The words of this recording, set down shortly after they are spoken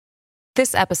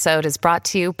This episode is brought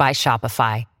to you by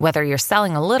Shopify. Whether you're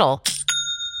selling a little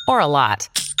or a lot,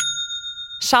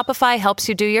 Shopify helps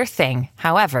you do your thing,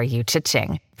 however you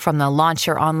cha-ching. From the launch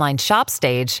your online shop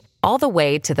stage, all the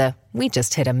way to the we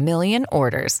just hit 1 million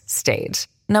orders stage.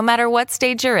 No matter what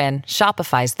stage you're in,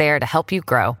 Shopify's there to help you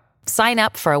grow. Sign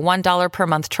up for a $1 per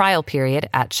month trial period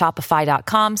at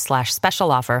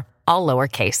shopify.com/special offer, all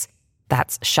lowercase.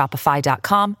 That's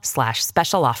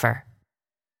shopify.com/special offer.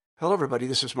 Hello, everybody.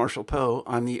 This is Marshall Poe.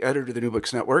 I'm the editor of the New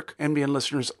Books Network. NBN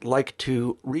listeners like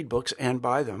to read books and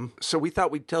buy them. So we thought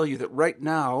we'd tell you that right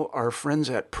now, our friends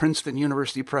at Princeton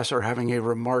University Press are having a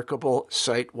remarkable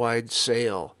site-wide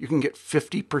sale. You can get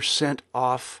 50%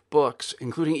 off books,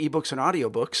 including ebooks and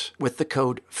audiobooks, with the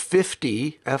code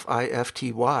 50,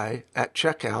 F-I-F-T-Y, at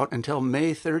checkout until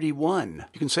May 31.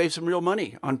 You can save some real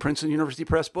money on Princeton University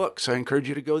Press books. I encourage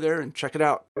you to go there and check it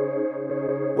out.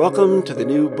 Welcome to the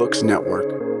New Books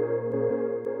Network.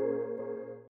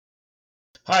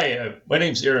 Hi, my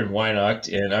name's Aaron Weinacht,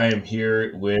 and I am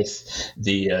here with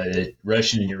the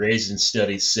Russian and Eurasian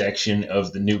Studies section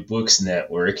of the New Books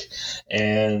Network.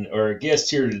 And our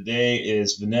guest here today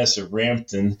is Vanessa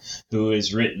Rampton, who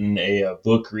has written a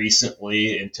book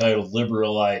recently entitled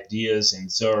Liberal Ideas in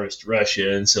Tsarist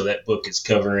Russia. And so that book is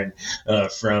covering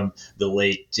from the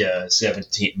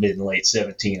mid and late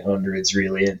 1700s,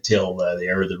 really, until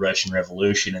the Russian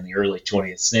Revolution in the early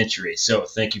 20th century. So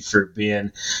thank you for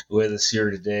being with us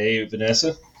here today,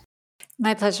 Vanessa.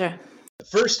 My pleasure.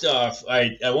 First off,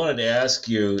 I wanted to ask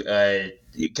you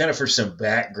kind of for some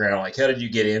background, like how did you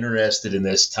get interested in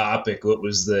this topic? What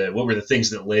were the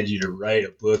things that led you to write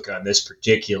a book on this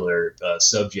particular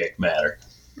subject matter?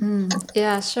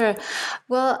 Yeah, sure.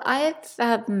 Well,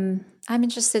 I'm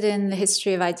interested in the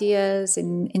history of ideas,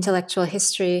 in intellectual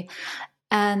history,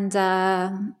 and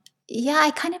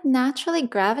I kind of naturally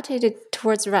gravitated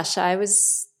towards Russia. I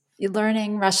was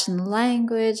learning Russian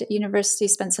language at university,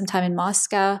 spent some time in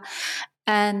Moscow.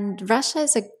 And Russia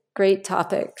is a great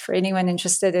topic for anyone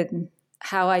interested in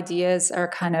how ideas are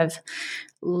kind of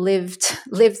lived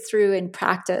through in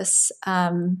practice.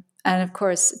 And of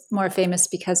course, more famous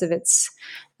because of its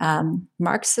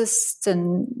Marxist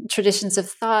and traditions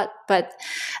of thought. But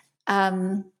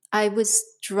I was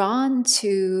drawn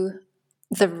to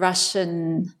the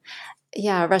Russian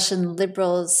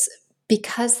liberals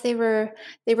because they were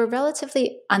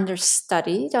relatively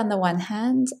understudied on the one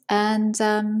hand, and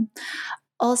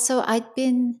also I'd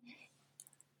been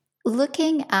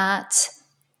looking at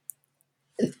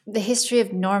the history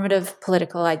of normative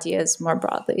political ideas more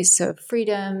broadly, so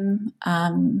freedom,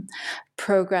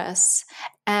 progress,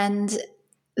 and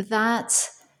that,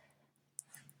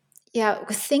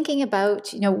 thinking about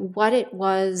what it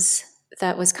was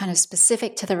that was kind of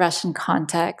specific to the Russian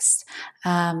context.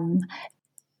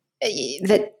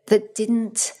 That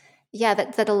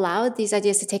allowed these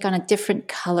ideas to take on a different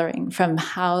coloring from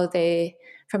how they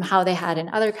had in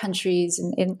other countries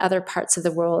and in other parts of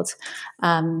the world.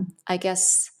 I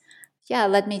guess,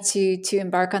 led me to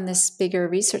embark on this bigger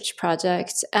research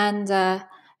project. And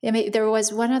there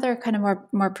was one other kind of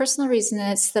more personal reason,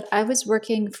 and it's that I was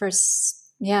working for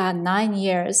 9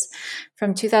 years,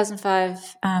 from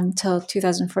 2005 till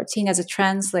 2014, as a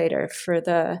translator for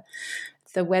the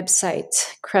website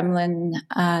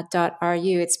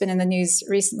Kremlin.ru. It's been in the news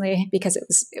recently because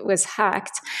it was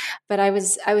hacked, but I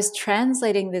was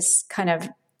translating this kind of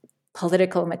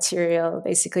political material,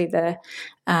 basically the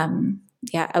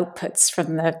outputs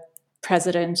from the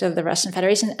president of the Russian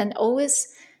Federation, and always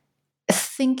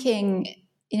thinking,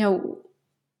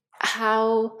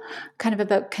 how kind of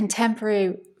about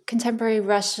contemporary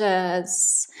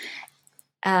Russia's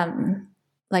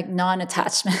like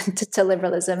non-attachment to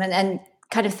liberalism, and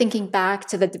kind of thinking back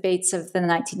to the debates of the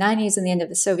 1990s and the end of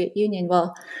the Soviet Union.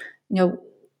 Well,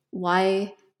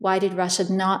 why did Russia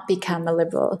not become a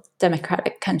liberal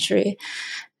democratic country?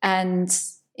 And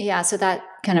so that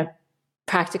kind of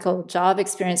practical job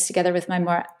experience, together with my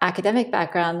more academic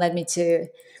background, led me to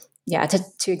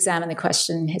examine the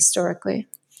question historically.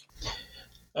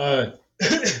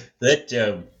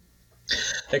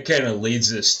 That kind of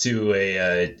leads us to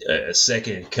a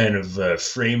second kind of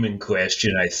framing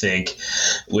question, I think,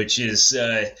 which is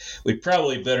we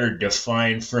probably better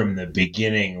define from the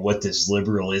beginning what this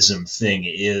liberalism thing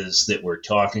is that we're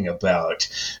talking about.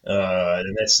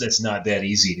 And that's not that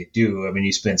easy to do. I mean,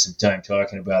 you spent some time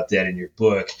talking about that in your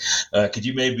book. Could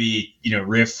you maybe,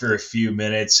 riff for a few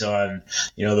minutes on,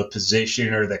 the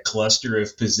position or the cluster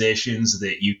of positions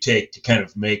that you take to kind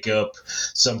of make up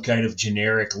some kind of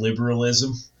generic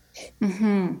liberalism?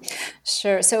 Mm-hmm.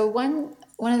 Sure. So one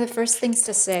of the first things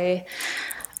to say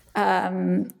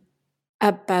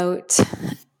about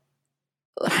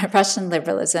Russian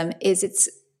liberalism is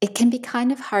it can be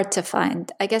kind of hard to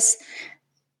find. I guess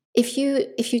if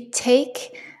you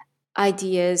take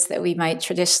ideas that we might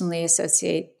traditionally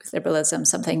associate with liberalism,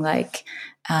 something like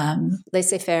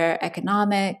laissez-faire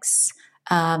economics,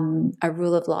 a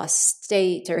rule of law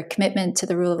state, or a commitment to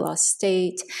the rule of law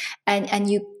state, and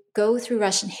you go through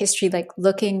Russian history like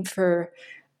looking for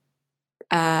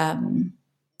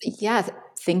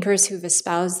thinkers who've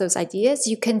espoused those ideas,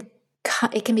 they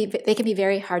can be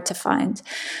very hard to find.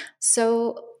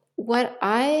 So what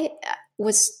I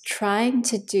was trying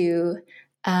to do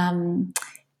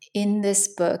in this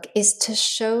book is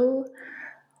to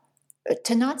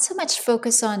not so much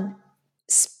focus on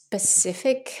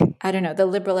specific, the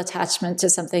liberal attachment to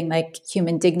something like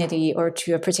human dignity or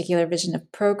to a particular vision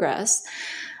of progress,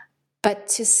 but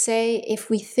to say, if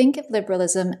we think of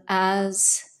liberalism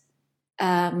as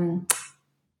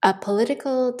a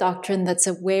political doctrine that's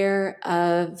aware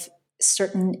of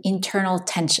certain internal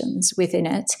tensions within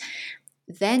it,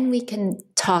 then we can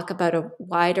talk about a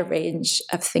wider range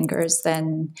of thinkers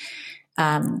than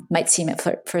might seem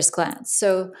at first glance.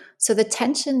 So the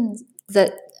tension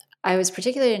that I was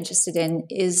particularly interested in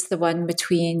is the one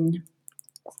between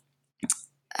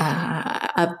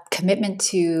a commitment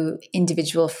to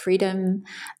individual freedom,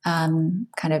 kind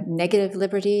of negative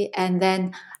liberty, and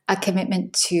then a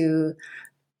commitment to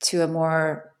a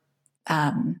more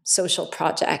social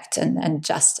project and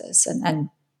justice and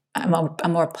a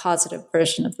more positive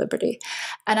version of liberty.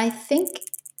 And I think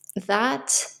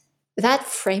that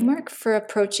framework for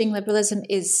approaching liberalism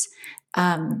is,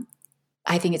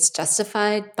 I think it's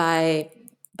justified by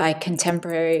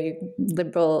contemporary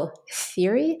liberal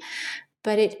theory,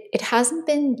 but it hasn't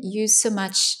been used so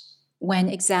much when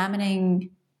examining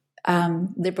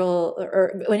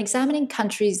when examining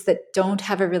countries that don't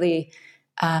really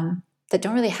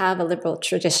have a liberal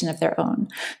tradition of their own.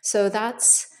 So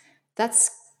that's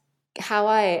how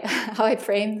I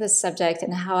framed this subject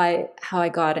and how I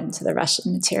got into the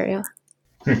Russian material.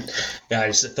 I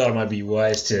just thought it might be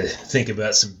wise to think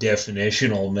about some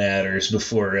definitional matters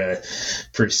before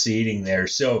proceeding there.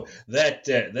 So that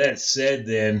said,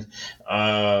 then,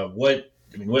 what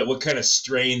kind of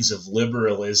strains of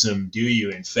liberalism do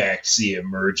you in fact see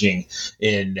emerging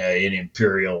in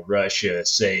Imperial Russia?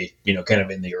 Say, kind of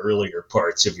in the earlier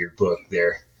parts of your book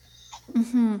there.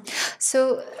 Mm-hmm.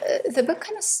 So the book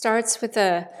kind of starts with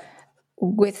a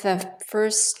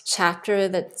first chapter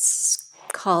that's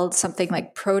called something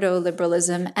like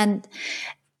proto-liberalism, and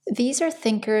these are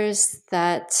thinkers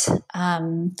that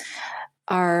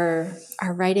are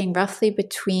writing roughly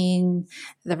between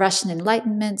the Russian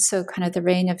Enlightenment, so kind of the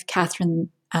reign of Catherine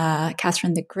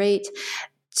the Great,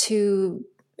 to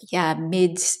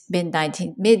mid and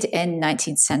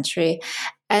 19th century,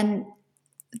 and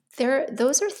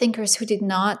those are thinkers who did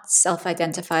not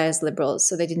self-identify as liberals,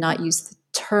 so they did not use the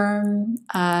term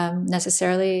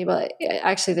necessarily. Well,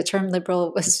 actually, the term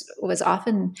liberal was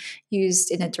often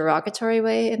used in a derogatory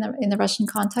way in the Russian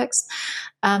context.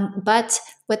 But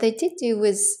what they did do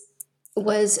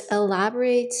was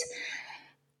elaborate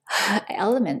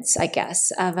elements, I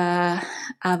guess, of a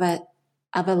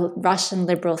Russian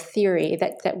liberal theory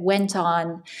that went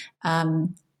on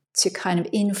to kind of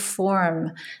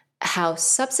inform how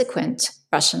subsequent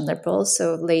Russian liberals,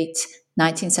 so late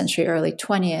 19th century, early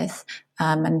 20th,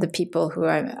 and the people who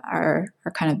are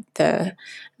kind of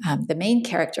the main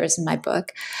characters in my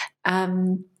book,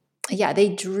 they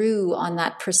drew on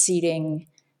that preceding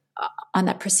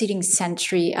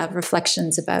century of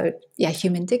reflections about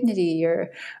human dignity or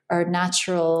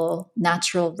natural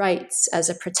rights as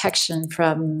a protection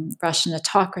from Russian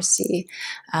autocracy.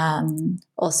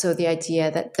 Also, the idea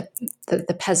that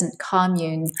the peasant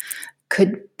commune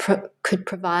could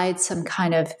provide some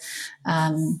kind of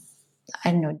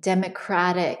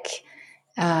democratic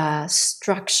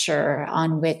structure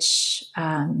on which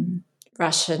a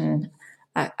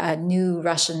new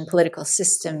Russian political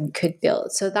system could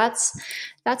build. So that's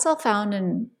all found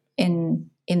in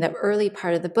the early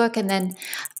part of the book, and then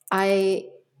I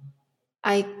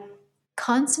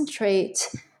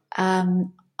concentrate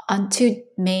on two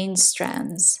main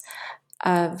strands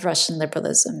of Russian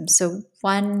liberalism. So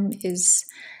one is,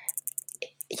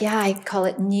 I call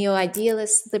it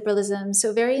neo-idealist liberalism.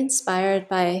 So very inspired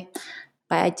by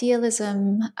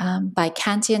idealism, by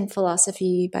Kantian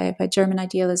philosophy, by German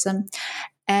idealism.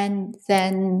 And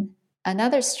then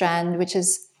another strand, which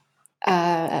is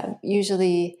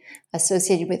usually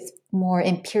associated with more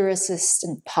empiricist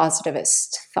and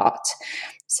positivist thought.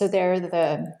 So they're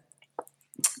the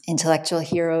intellectual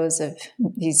heroes of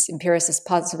these empiricist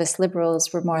positivist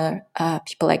liberals were more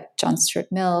people like John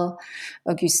Stuart Mill,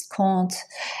 Auguste Comte.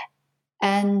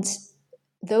 And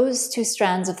those two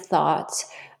strands of thought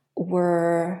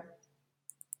were,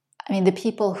 I mean, the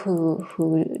people who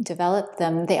developed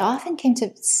them, they often came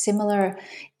to similar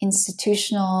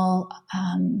institutional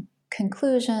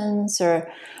conclusions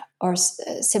or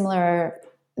similar.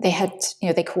 They had,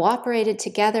 they cooperated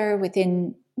together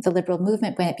within the liberal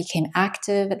movement when it became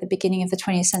active at the beginning of the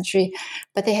 20th century,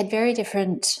 but they had very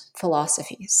different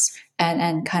philosophies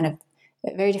and kind of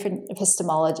very different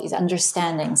epistemologies,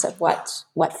 understandings of what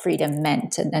freedom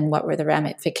meant and what were the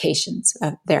ramifications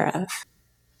thereof.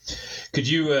 Could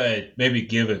you maybe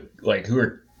give who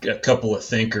are a couple of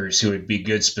thinkers who would be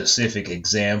good specific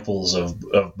examples of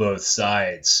both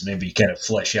sides? Maybe kind of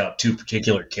flesh out two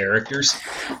particular characters.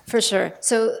 For sure.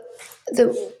 So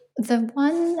the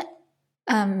one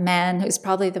man who's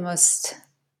probably the most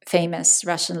famous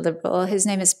Russian liberal, his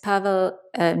name is Pavel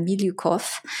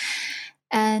Milyukov,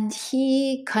 and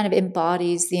he kind of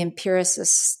embodies the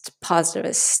empiricist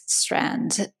positivist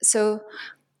strand. So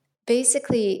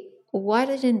basically, what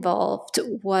it involved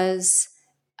was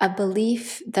a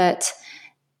belief that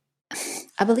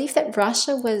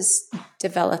Russia was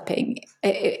developing.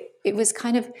 It was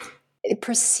kind of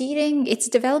proceeding, its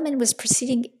development was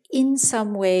proceeding in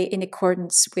some way in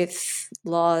accordance with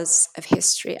laws of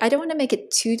history. I don't want to make it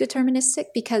too deterministic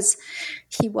because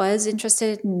he was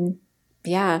interested in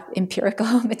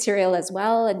empirical material as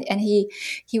well, and he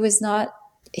was not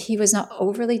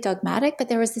overly dogmatic, but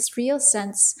there was this real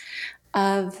sense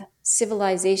of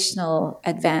civilizational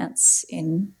advance,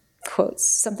 in quotes,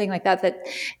 something like that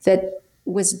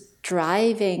was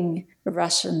driving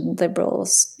Russian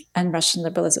liberals and Russian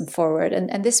liberalism forward.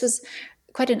 And this was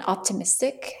quite an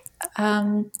optimistic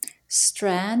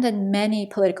strand, and many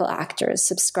political actors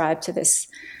subscribed to this.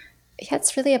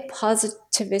 It's really a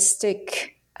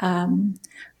positivistic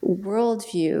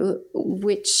worldview,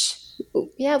 which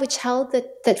held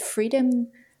that freedom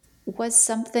was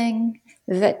something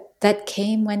that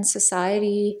came when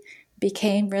society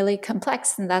became really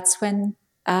complex, and that's when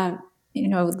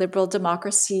liberal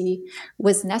democracy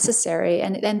was necessary,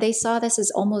 and they saw this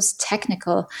as almost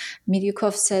technical.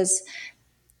 Milyukov says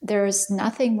there's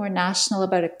nothing more national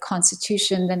about a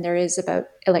constitution than there is about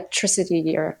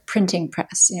electricity or printing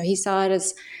press. He saw it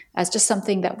as just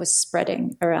something that was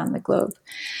spreading around the globe.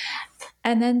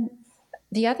 And then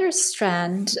the other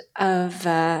strand of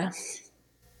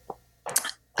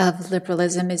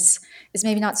liberalism is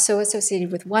maybe not so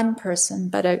associated with one person,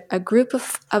 but a group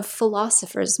of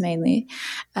philosophers mainly.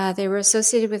 They were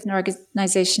associated with an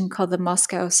organization called the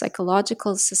Moscow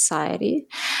Psychological Society.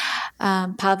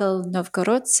 Pavel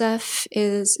Novgorodtsev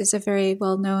is a very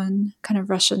well-known kind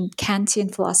of Russian Kantian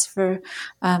philosopher.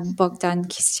 Bogdan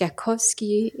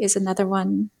Kistyakovsky is another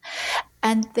one.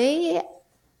 And they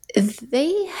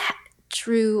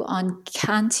drew on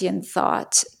Kantian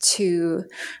thought to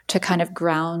kind of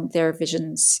ground their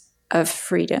visions of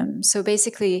freedom. So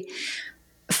basically,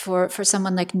 for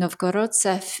someone like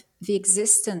Novgorodtsev, the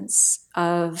existence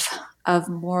of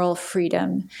moral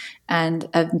freedom and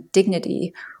of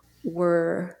dignity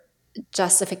were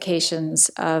justifications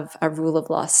of a rule of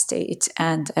law state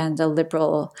and a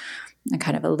liberal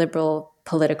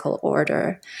political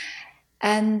order.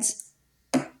 And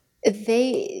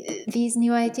these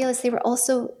new idealists, they were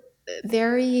also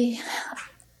very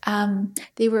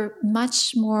they were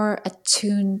much more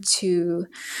attuned to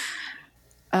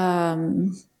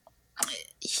the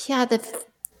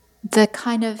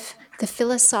kind of the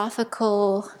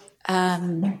philosophical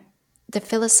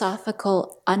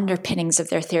underpinnings of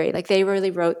their theory. Like, they really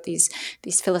wrote these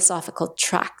philosophical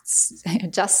tracts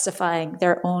justifying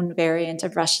their own variant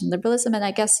of Russian liberalism. And I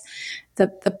guess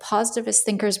the positivist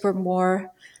thinkers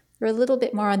were a little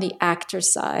bit more on the actor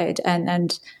side,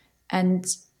 and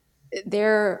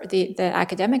the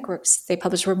academic works they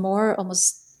published were more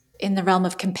almost in the realm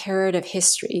of comparative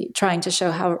history, trying to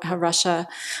show how Russia,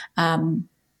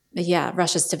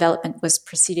 Russia's development was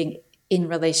proceeding in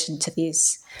relation to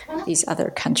these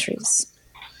other countries.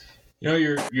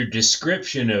 Your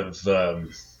description of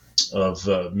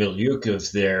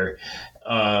Milyukov there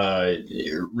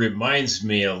reminds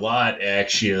me a lot,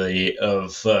 actually,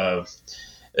 of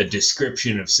a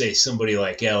description of, say, somebody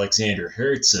like Alexander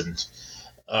Herzen.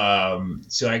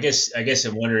 So I guess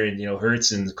I'm wondering,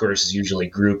 Herzen, of course, is usually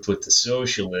grouped with the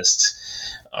socialists.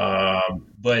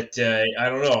 But I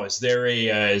don't know. Is there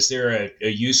a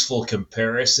useful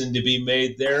comparison to be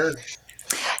made there?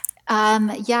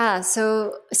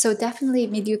 So definitely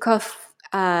Milyukov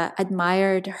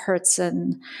admired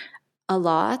Herzen a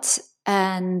lot,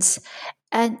 and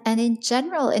in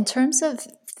general, in terms of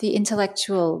the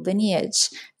intellectual lineage,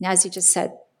 as you just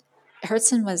said,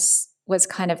 Herzen was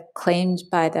kind of claimed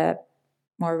by the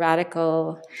more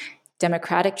radical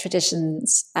democratic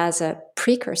traditions as a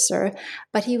precursor,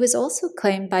 but he was also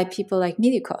claimed by people like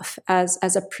Milyukov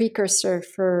as a precursor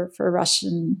for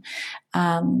Russian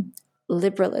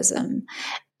liberalism.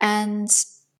 And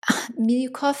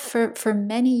Milyukov, for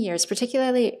many years,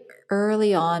 particularly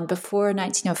early on, before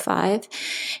 1905,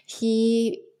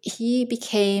 he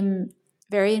became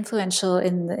very influential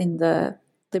in the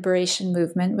liberation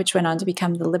movement, which went on to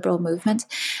become the liberal movement.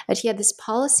 But he had this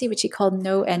policy which he called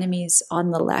 "no enemies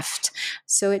on the left."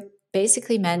 So it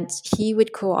basically meant he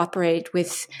would cooperate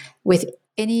with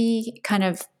any kind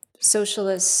of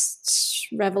socialist,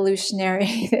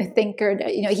 revolutionary thinker.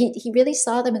 He really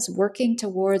saw them as working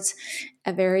towards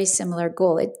a very similar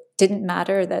goal. It didn't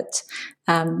matter that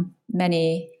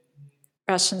many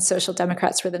Russian social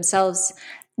democrats were themselves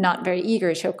not very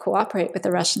eager to cooperate with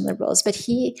the Russian liberals, but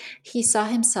he saw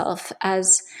himself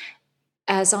as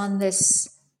on this,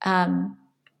 as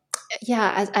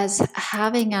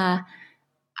having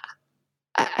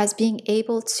as being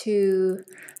able to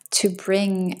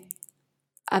bring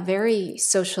a very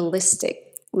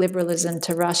socialistic liberalism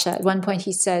to Russia. At one point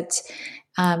he said,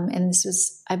 and this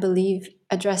was, I believe,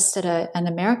 addressed at an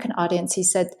American audience, he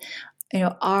said,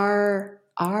 our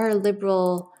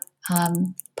liberal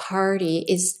party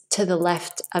is to the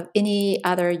left of any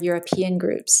other European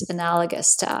groups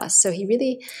analogous to us. So he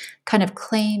really kind of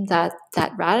claimed that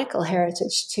radical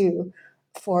heritage too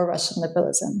for Russian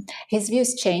liberalism. His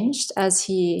views changed as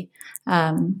he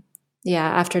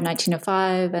after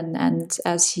 1905 and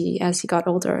as he got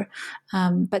older,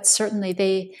 but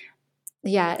certainly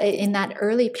in that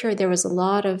early period there was a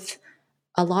lot of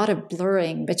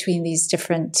blurring between these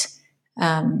different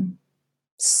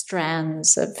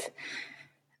strands of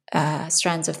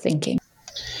thinking.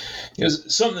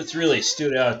 Something that's really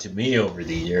stood out to me over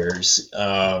the years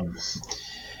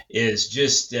is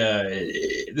just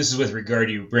this is with regard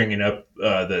to you bringing up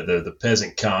the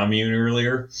peasant commune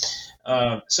earlier.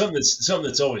 Something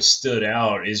that's always stood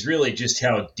out is really just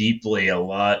how deeply a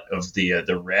lot of the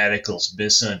radicals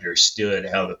misunderstood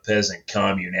how the peasant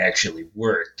commune actually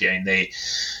worked. And they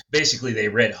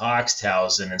read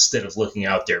Hoxhausen instead of looking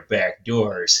out their back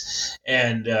doors.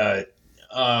 And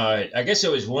I guess I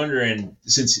was wondering,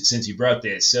 since you brought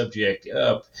that subject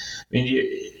up, I mean,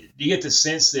 do you get the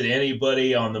sense that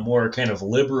anybody on the more kind of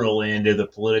liberal end of the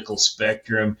political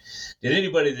spectrum, did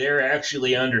anybody there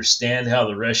actually understand how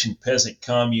the Russian peasant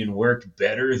commune worked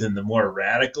better than the more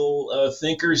radical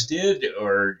thinkers did?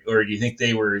 Or do you think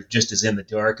they were just as in the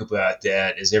dark about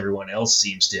that as everyone else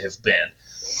seems to have been?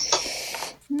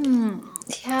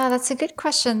 Yeah, that's a good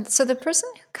question. So the person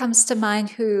who comes to mind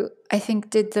who I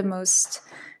think did the most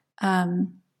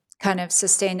kind of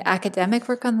sustained academic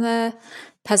work on the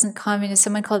peasant commune is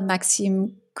someone called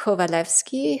Maxim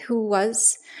Kovalevsky, who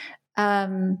was,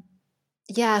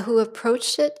 who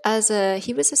approached it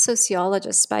he was a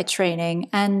sociologist by training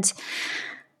and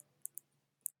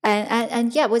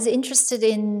was interested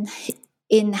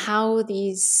in how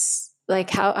these, like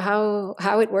how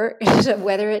it worked,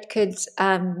 whether it could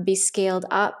be scaled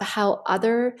up, how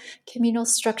other communal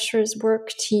structures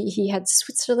worked. He had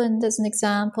Switzerland as an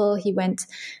example. He went,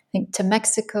 I think, to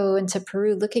Mexico and to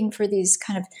Peru looking for these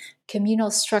kind of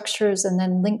communal structures and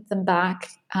then linked them back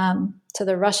to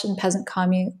the Russian peasant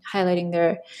commune, highlighting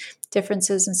their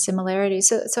differences and similarities.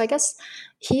 So I guess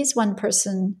he's one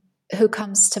person who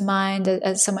comes to mind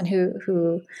as someone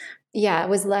who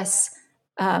was less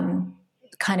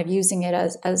kind of using it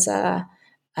as a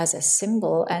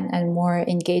symbol and more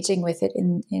engaging with it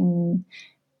in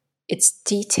its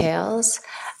details.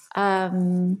 There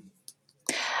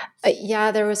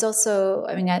was also,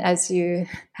 I mean, as you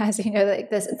know,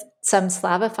 like this, some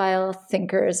Slavophile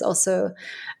thinkers also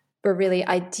were really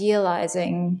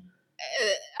idealizing,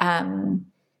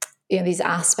 these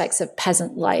aspects of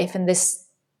peasant life, and this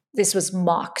was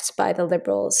mocked by the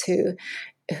liberals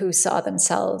who saw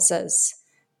themselves as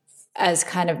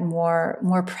kind of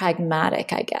more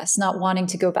pragmatic, I guess, not wanting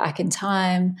to go back in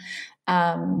time,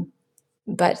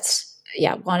 but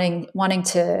wanting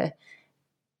to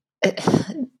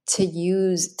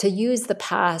use the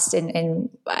past in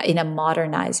a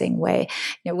modernizing way.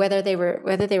 Whether they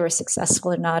were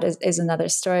successful or not is another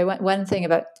story. One thing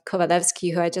about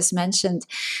Kovalevsky, who I just mentioned,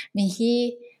 I mean,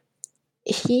 he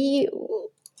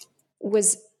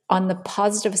was on the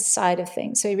positive side of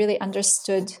things, so he really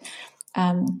understood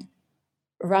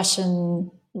Russian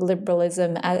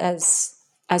liberalism as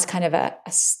kind of a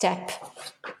step,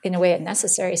 in a way, a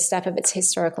necessary step of its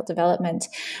historical development.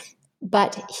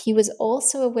 But he was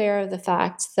also aware of the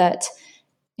fact that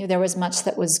there was much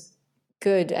that was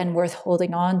good and worth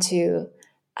holding on to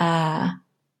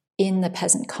in the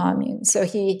peasant commune. So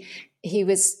he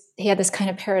was had this kind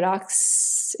of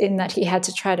paradox in that he had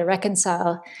to try to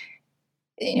reconcile,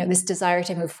 this desire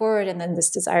to move forward and then this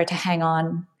desire to hang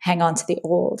on to the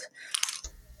old.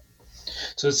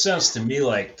 So it sounds to me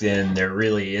like then there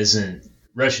really isn't,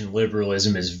 Russian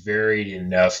liberalism is varied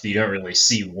enough that you don't really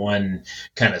see one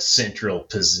kind of central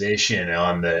position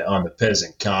on the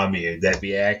peasant commune. Would that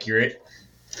be accurate?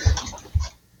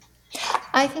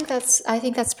 I think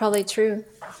that's probably true.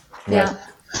 Yeah.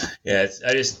 Yeah.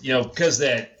 I just, because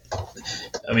that,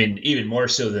 I mean, even more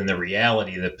so than the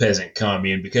reality of the peasant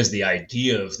commune, because the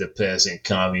idea of the peasant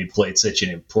commune played such an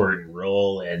important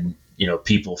role in,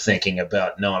 people thinking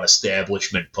about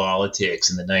non-establishment politics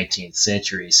in the 19th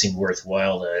century. It seemed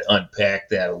worthwhile to unpack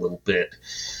that a little bit.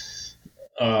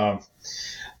 I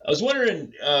was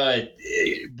wondering,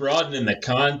 broadening the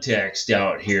context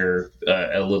out here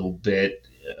a little bit.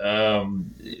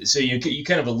 So you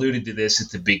kind of alluded to this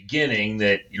at the beginning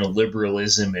that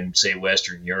liberalism in, say,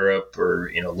 Western Europe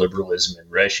or liberalism in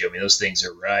Russia, I mean, those things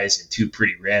arise in two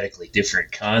pretty radically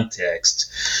different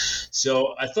contexts.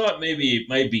 So I thought maybe it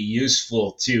might be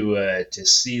useful to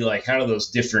see, like, how do those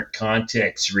different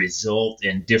contexts result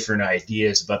in different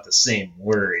ideas about the same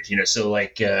word? So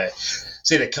like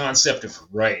say the concept of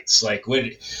rights, like what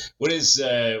is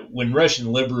when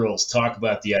Russian liberals talk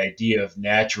about the idea of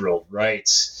natural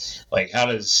rights, like how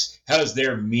does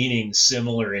their meaning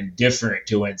similar and different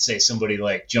to when, say, somebody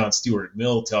like John Stuart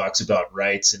Mill talks about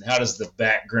rights, and how does the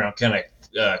background kind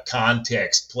of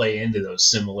context play into those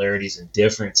similarities and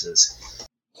differences?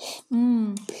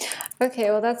 Okay,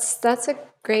 well, that's a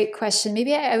great question.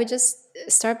 Maybe I would just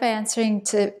start by answering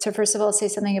to first of all say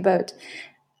something about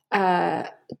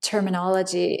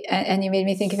terminology, and you made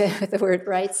me think of it with the word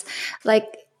rights. Like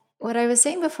what I was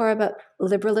saying before about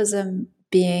liberalism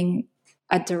being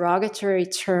a derogatory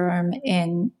term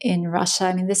in Russia.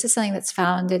 I mean, this is something that's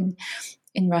found in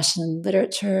Russian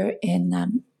literature,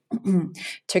 in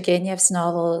Turgenev's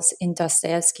novels, in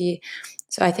Dostoevsky.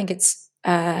 So I think it's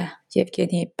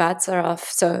Yevgeny Bazarov,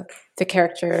 so the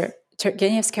character,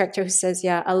 Turgenev's character, who says,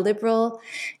 yeah, a liberal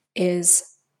is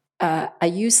a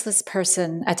useless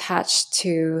person attached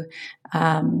to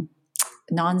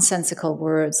nonsensical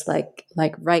words like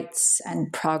rights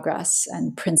and progress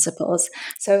and principles.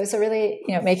 So really,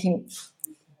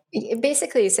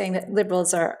 basically saying that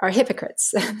liberals are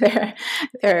hypocrites.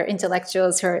 they're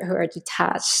intellectuals who are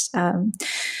detached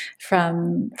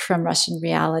from Russian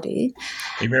reality.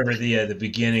 You remember the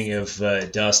beginning of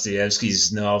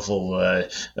Dostoevsky's novel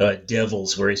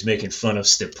Devils, where he's making fun of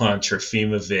Stepan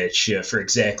Trofimovich for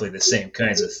exactly the same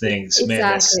kinds of things.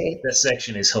 Exactly. Man, that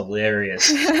section is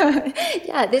hilarious.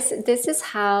 Yeah, this is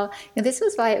how. This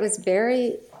was why it was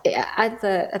very at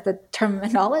the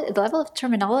terminology, the level of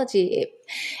terminology.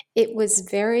 It was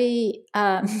very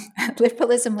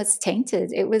liberalism was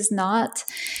tainted. It was not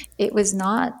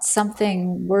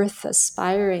something worth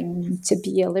aspiring to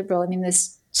be a liberal. I mean,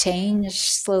 this changed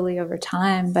slowly over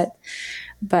time, but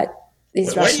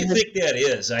these Why do you think that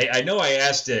is? I know I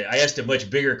asked a much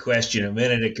bigger question a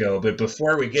minute ago, but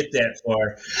before we get that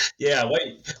far, yeah,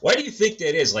 why do you think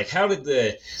that is? Like, how did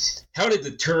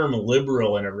the term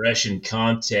liberal in a Russian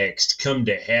context come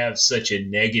to have such a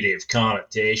negative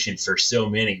connotation for so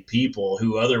many people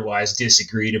who otherwise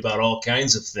disagreed about all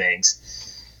kinds of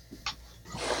things?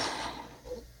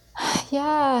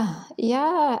 Yeah.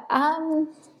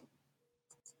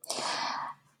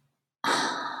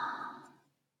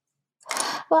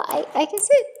 Well, I guess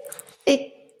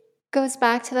it goes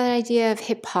back to that idea of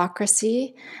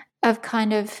hypocrisy, of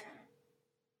kind of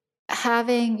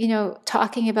having,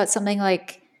 talking about something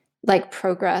like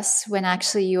progress when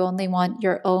actually you only want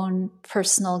your own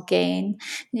personal gain.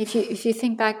 And if you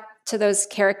think back to those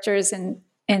characters in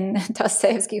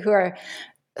Dostoevsky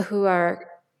who are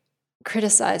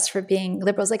criticized for being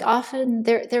liberals, like often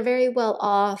they're very well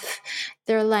off,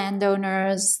 they're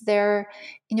landowners, their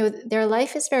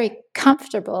life is very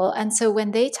comfortable, and so when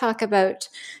they talk about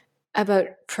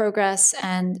progress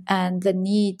and the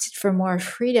need for more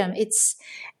freedom, it's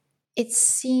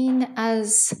seen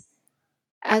as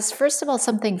first of all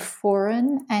something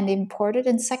foreign and imported,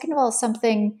 and second of all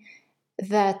something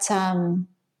that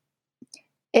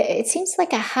it seems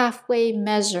like a halfway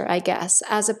measure, I guess,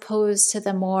 as opposed to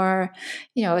the more,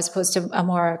 as opposed to a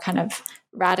more kind of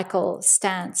radical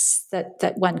stance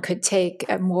that one could take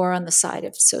more on the side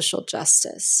of social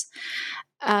justice.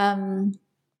 There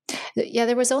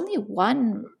was only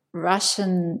one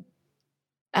Russian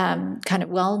kind of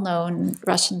well-known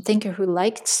Russian thinker who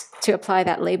liked to apply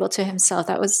that label to himself.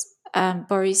 That was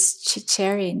Boris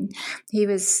Chicherin. He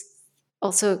was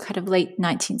also kind of late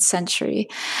 19th century.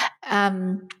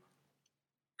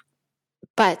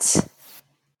 But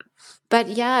but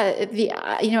yeah,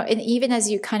 and even as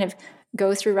you kind of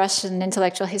go through Russian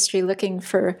intellectual history looking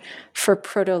for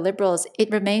proto-liberals,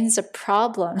 it remains a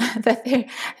problem that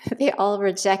they all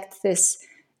reject this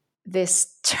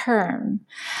term.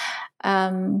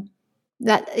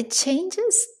 That it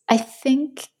changes, I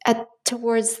think,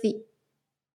 towards the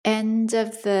end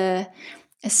of the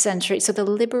century. So the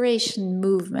liberation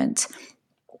movement,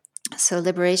 so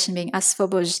liberation being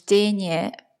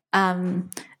освобождение,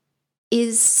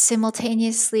 is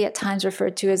simultaneously at times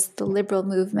referred to as the liberal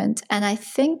movement. And I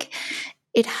think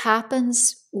it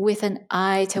happens with an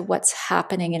eye to what's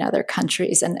happening in other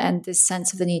countries, and this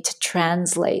sense of the need to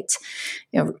translate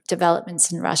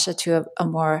developments in Russia to a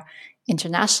more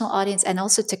international audience, and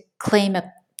also to claim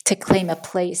a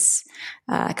place,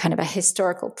 kind of a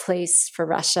historical place for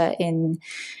Russia in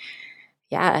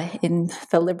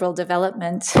the liberal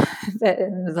development,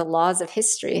 the laws of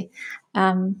history.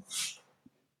 So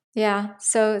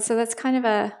that's kind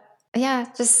of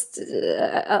just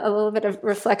a little bit of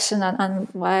reflection on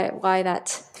why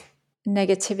that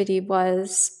negativity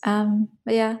was.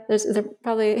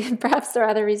 Perhaps there are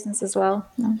other reasons as well.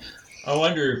 I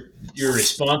wonder, your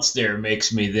response there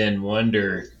makes me then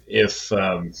wonder if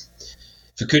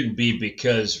it couldn't be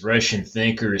because Russian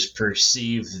thinkers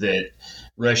perceive that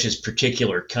Russia's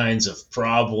particular kinds of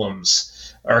problems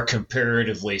are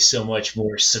comparatively so much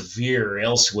more severe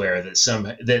elsewhere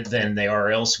than they are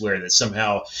elsewhere, that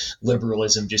somehow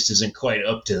liberalism just isn't quite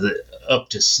up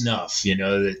to snuff.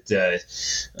 That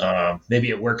maybe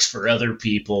it works for other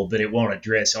people, but it won't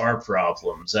address our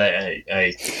problems. I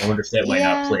wonder if that might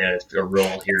not play a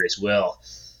role here as well.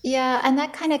 Yeah, and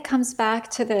that kind of comes back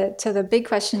to the big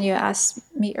question you asked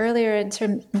me earlier in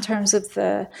terms of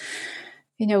the,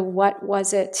 what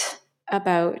was it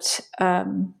about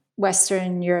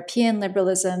Western European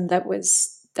liberalism that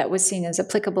was seen as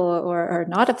applicable or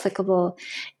not applicable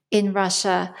in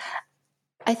Russia.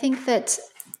 I think that,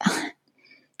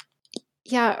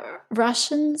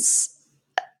 Russians,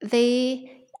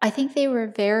 I think they were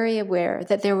very aware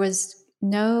that there was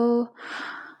no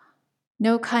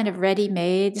kind of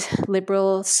ready-made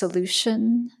liberal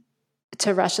solution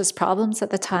to Russia's problems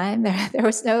at the time. There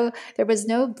was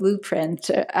no blueprint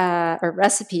or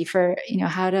recipe for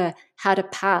how to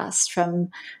pass from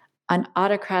an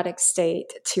autocratic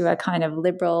state to a kind of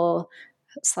liberal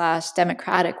 /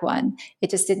 democratic one. It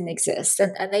just didn't exist,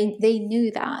 and they knew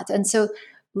that. And so,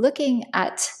 looking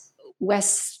at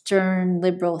Western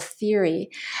liberal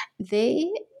theory, they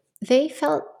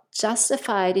felt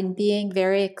justified in being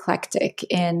very eclectic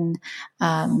in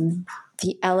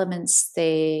the elements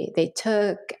they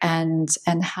took and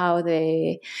how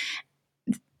they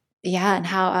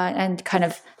and kind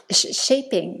of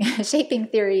shaping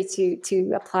theory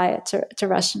to apply it to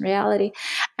Russian reality.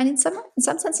 And in some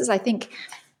senses, I think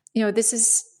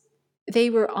they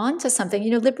were onto something.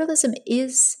 Liberalism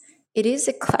is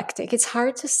eclectic. It's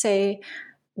hard to say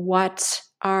what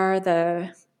are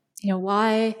the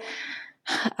why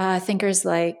thinkers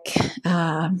like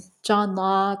John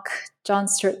Locke, John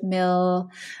Stuart Mill,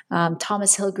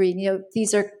 Thomas Hill Green,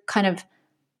 these are kind of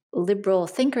liberal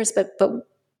thinkers, but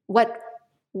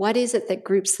what is it that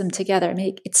groups them together? I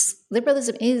mean,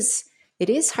 liberalism is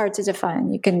hard to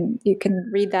define. You can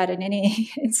read that in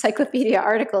any encyclopedia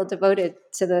article devoted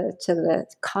to the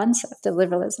concept of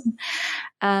liberalism,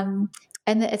 and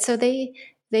so they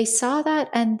saw that,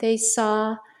 and they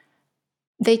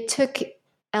took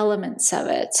elements of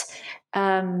it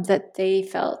that they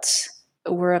felt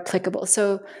were applicable.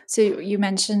 So you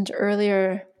mentioned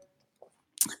earlier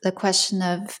the question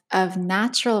of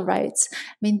natural rights. I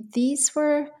mean, this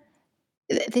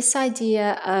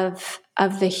idea of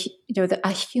the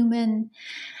human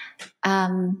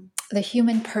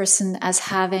person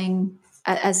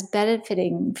as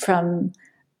benefiting from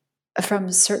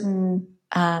certain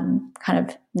kind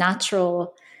of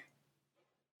natural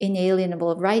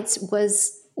inalienable rights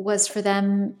was for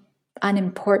them an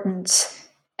important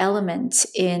element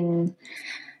in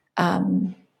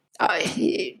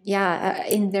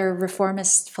their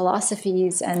reformist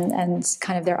philosophies and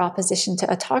kind of their opposition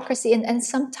to autocracy. And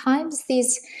sometimes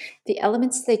the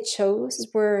elements they chose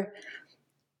were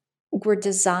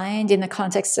designed in the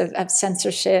context of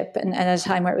censorship and at a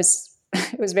time where it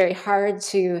was very hard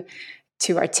to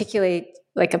articulate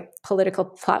like a political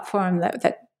platform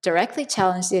that directly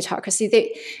challenged the autocracy.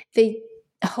 They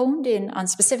honed in on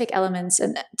specific elements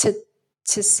and to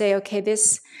say, okay,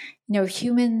 this,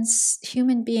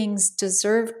 human beings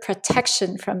deserve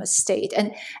protection from a state.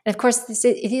 And of course,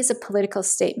 it is a political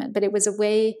statement, but it was a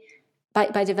way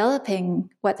by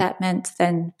developing what that meant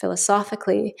then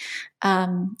philosophically,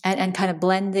 and kind of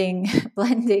blending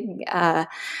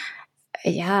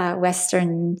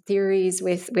Western theories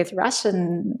with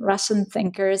Russian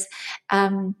thinkers.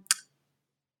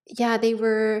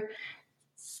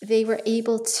 They were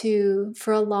able to,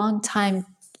 for a long time,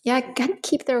 kind of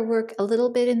keep their work a little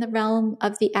bit in the realm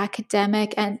of the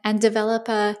academic and develop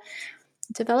a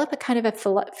kind of a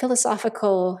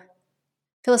philosophical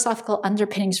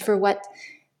underpinnings for what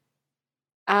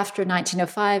after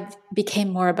 1905 became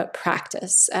more about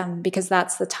practice, because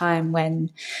that's the time when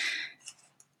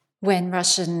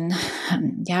Russian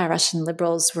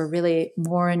liberals were really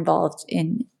more involved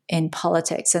in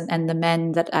politics, and the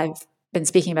men that I've been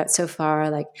speaking about so far,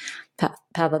 like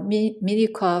Pavel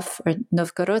Milyukov or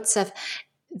Novgorodtsev,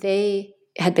 they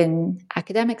had been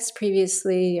academics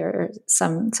previously, or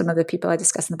some of the people I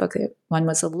discussed in the book. One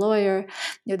was a lawyer.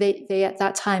 They at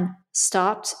that time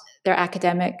stopped their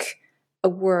academic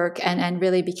work and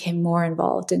really became more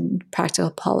involved in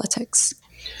practical politics.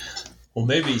 Well,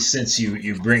 maybe since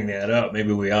you bring that up,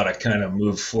 maybe we ought to kind of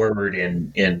move forward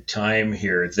in time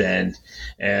here then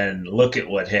and look at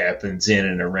what happens in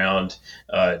and around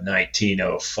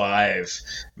 1905.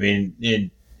 I mean,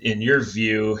 in your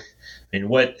view, I mean,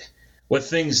 what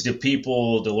things do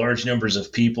large numbers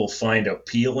of people find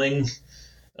appealing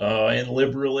in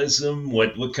liberalism?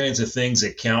 What kinds of things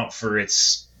account for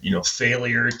its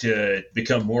failure to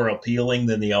become more appealing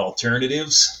than the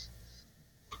alternatives?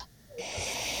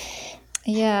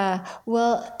 Yeah,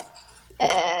 well,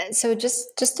 so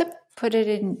just to put it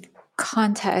in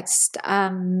context,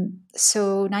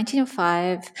 so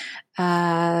 1905,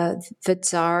 the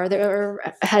Tsar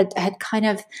had kind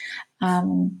of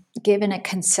given a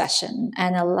concession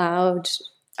and allowed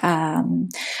an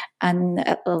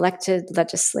elected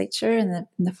legislature in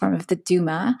the form of the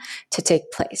Duma to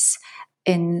take place.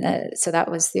 So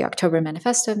that was the October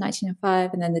Manifesto of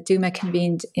 1905, and then the Duma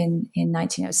convened in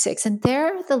 1906. And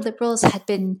there, the liberals had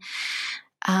been,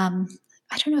 I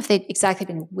don't know if they'd exactly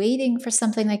been waiting for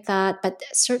something like that, but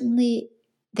certainly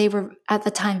they were at the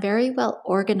time very well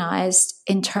organized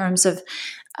in terms of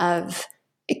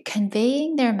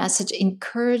conveying their message,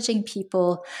 encouraging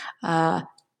people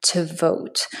to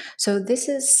vote. So this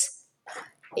is.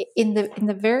 In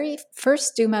the very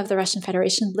first Duma of the Russian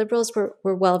Federation, liberals were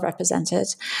well represented.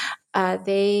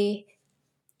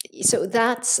 So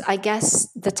that's, I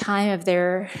guess, the time of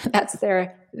their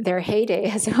heyday,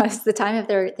 as it was the time of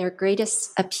their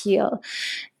greatest appeal,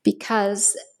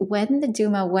 because when the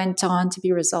Duma went on to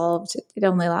be resolved, it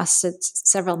only lasted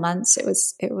several months. It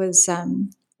was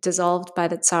dissolved by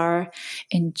the Tsar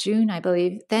in June, I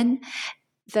believe. Then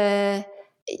the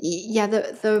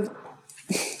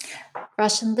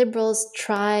Russian liberals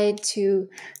tried to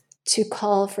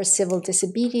call for civil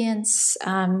disobedience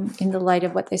in the light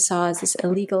of what they saw as this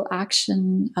illegal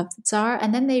action of the Tsar.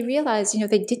 And then they realized,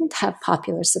 they didn't have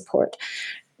popular support.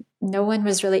 No one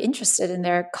was really interested in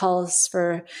their calls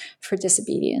for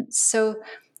disobedience. So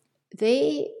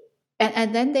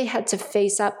and then they had to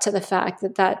face up to the fact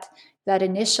that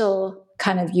initial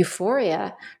kind of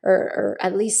euphoria or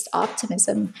at least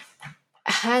optimism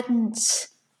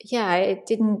it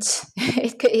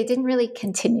didn't really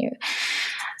continue.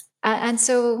 And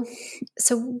so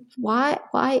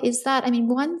why is that? I mean,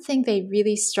 one thing they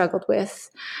really struggled with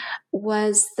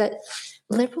was that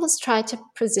liberals tried to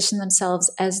position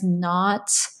themselves as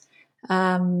not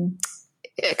kind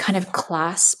of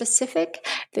class specific.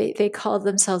 They called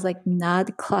themselves like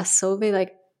nadklassove,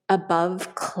 like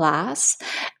above class,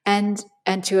 and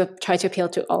to try to appeal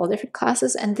to all different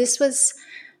classes. And this was,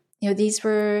 these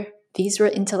were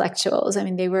intellectuals. I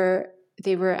mean, they were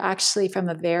actually from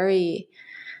a very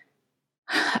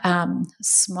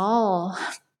small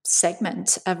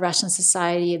segment of Russian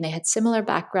society, and they had similar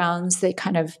backgrounds. They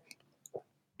kind of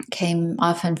came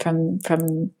often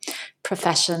from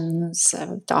professions,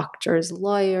 doctors,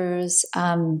 lawyers,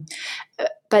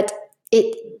 but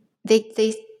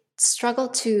they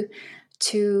struggled to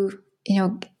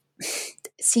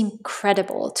seem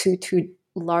credible to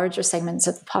larger segments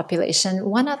of the population.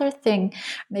 One other thing,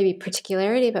 maybe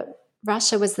particularity about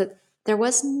Russia, was that there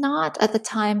was not at the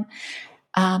time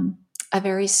a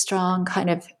very strong kind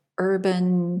of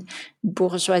urban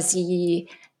bourgeoisie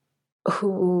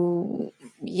who,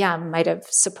 might have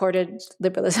supported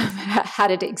liberalism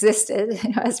had it existed,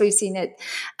 as we've seen it,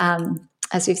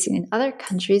 as we've seen in other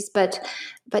countries. But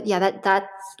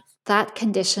that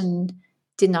condition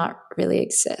did not really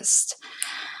exist.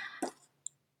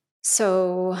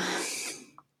 So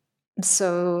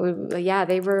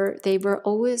they were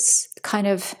always kind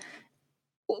of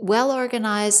well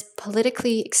organized,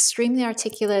 politically extremely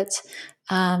articulate.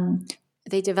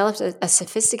 They developed a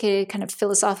sophisticated kind of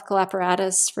philosophical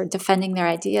apparatus for defending their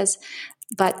ideas,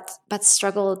 but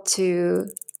struggled to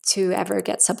to ever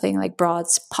get something like broad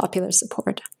popular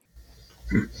support.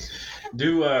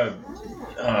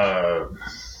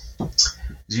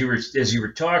 As you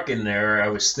were talking there, I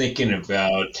was thinking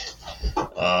about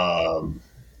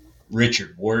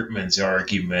Richard Wortman's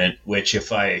argument, which you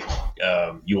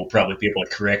will probably be able to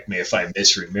correct me if I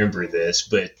misremember this,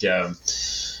 but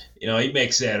he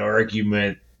makes that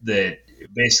argument that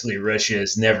basically Russia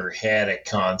has never had a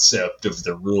concept of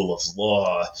the rule of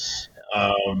law.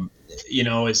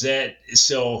 Is that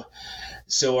so?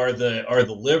 So are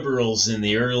the liberals in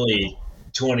the early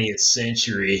 20th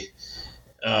century?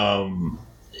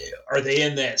 Are they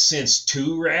in that sense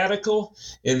too radical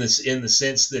in the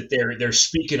sense that they're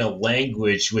speaking a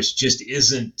language which just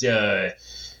isn't that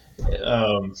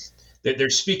they're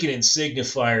speaking in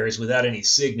signifiers without any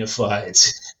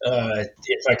signifieds,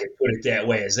 if I could put it that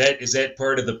way. Is that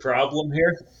part of the problem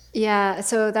here? Yeah,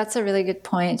 so that's a really good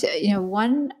point.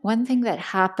 One thing that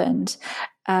happened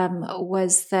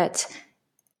was that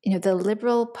the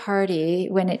Liberal Party,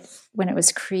 when it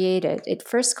was created, it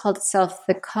first called itself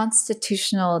the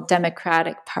Constitutional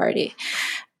Democratic Party.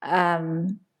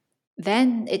 Then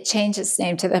it changed its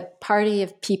name to the Party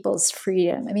of People's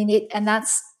Freedom. I mean,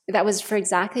 that was for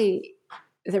exactly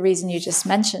the reason you just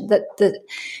mentioned, that the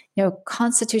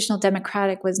Constitutional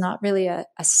Democratic was not really a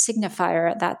signifier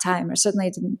at that time, or certainly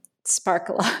it didn't spark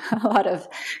a lot of,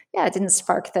 it didn't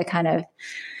spark the kind of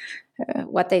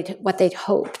what they'd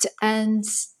hoped. And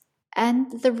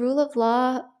the rule of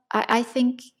law, I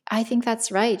think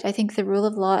that's right. I think the rule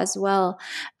of law as well.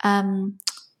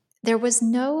 There was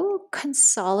no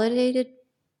consolidated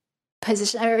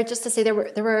position, or just to say there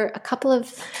were a couple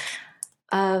of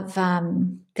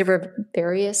there were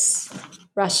various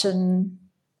Russian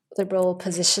liberal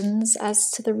positions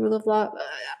as to the rule of law.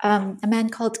 A man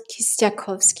called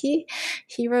Kistyakovsky,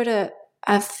 he wrote a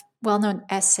well-known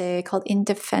essay called In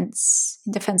Defense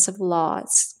of Law.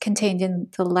 It's contained in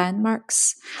the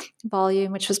Landmarks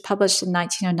volume, which was published in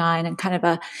 1909, and kind of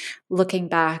a looking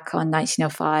back on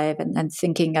 1905 and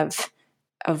thinking of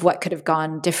what could have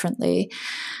gone differently.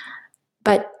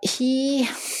 But he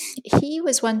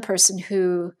was one person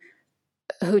who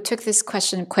took this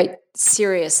question quite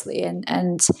seriously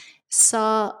and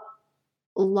saw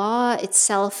law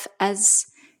itself as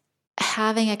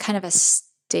having a kind of a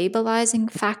stabilizing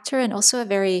factor and also a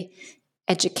very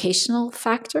educational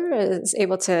factor. Is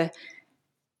able to,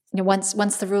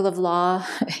 once the rule of law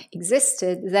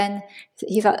existed, then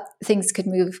he thought things could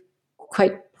move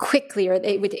quite quickly, or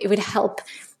it would help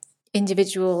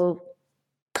individual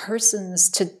persons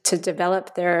to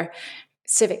develop their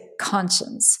civic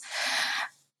conscience.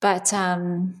 But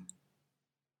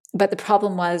the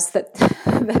problem was that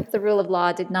the rule of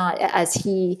law did not, as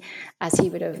he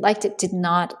would have liked it, did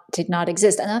not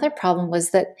exist. Another problem was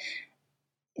that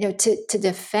to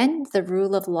defend the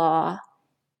rule of law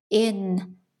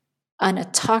in an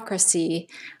autocracy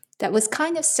that was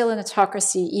kind of still an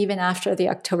autocracy even after the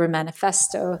October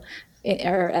Manifesto,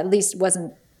 or at least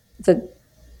wasn't the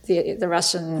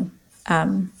Russian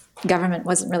government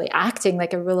wasn't really acting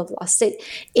like a rule of law state.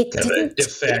 It kind of a de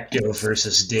facto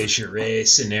versus de jure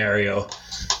scenario.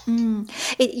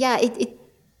 It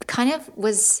kind of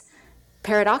was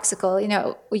paradoxical.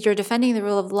 You're defending the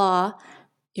rule of law.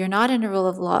 You're not in a rule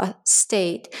of law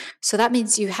state, so that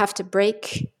means you have to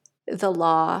break the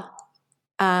law.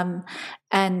 And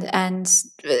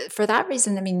for that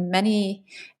reason, I mean, many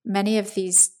of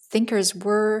these thinkers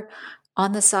were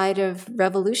on the side of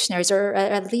revolutionaries, or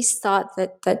at least thought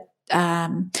that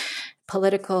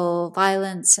political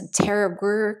violence and terror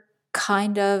were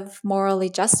kind of morally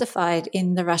justified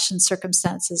in the Russian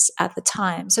circumstances at the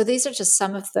time. So these are just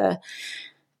some of the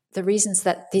reasons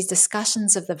that these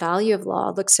discussions of the value of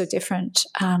law look so different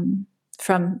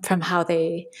from how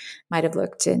they might have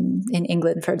looked in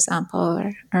England, for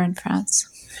example, or in France.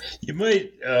 You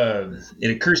might.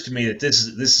 It occurs to me that this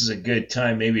is a good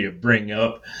time maybe to bring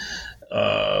up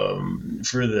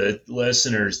for the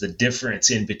listeners the difference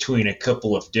in between a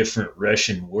couple of different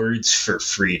Russian words for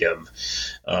freedom.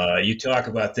 You talk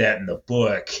about that in the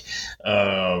book.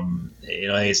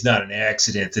 It's not an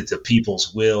accident that the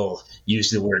People's Will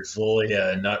used the word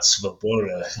volia and not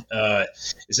svoboda.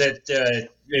 Is that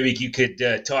maybe you could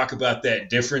talk about that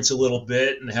difference a little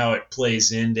bit and how it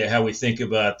plays into how we think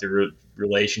about the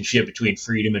relationship between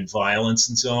freedom and violence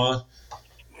and so on?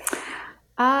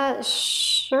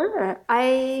 Sure.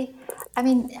 I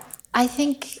mean, I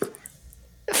think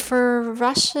for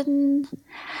Russian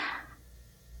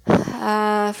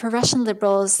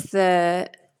liberals, the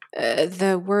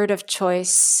word of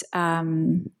choice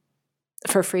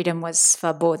for freedom was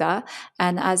svoboda,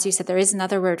 and as you said, there is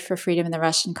another word for freedom in the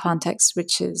Russian context,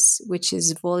 which is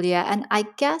volya. And I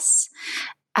guess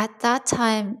at that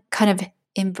time, kind of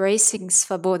embracing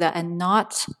svoboda and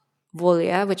not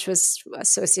volya, which was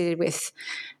associated with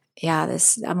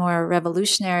this a more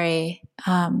revolutionary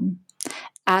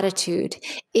attitude.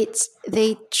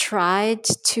 They tried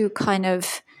to kind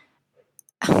of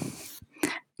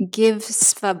give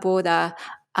svoboda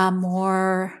a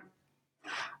more,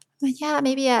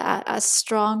 maybe a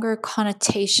stronger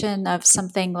connotation of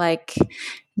something like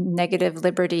negative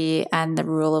liberty and the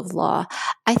rule of law.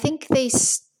 I think they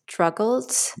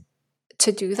struggled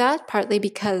to do that, partly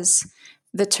because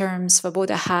the term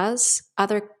svoboda has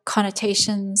other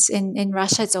connotations in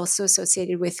Russia. It's also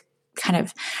associated with kind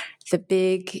of the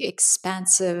big,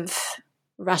 expansive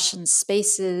Russian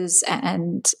spaces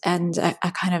and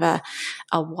a kind of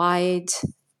a wide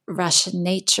Russian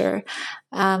nature.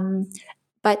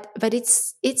 But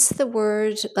it's the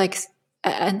word like,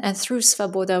 and through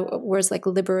svoboda, words like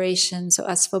liberation, so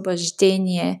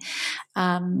osvobождение,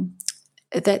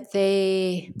 that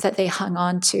they hung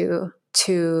on to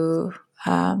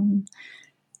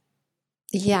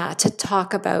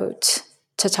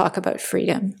talk about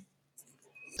freedom.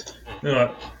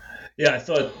 No, I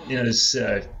thought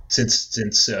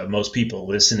since most people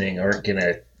listening aren't going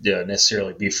to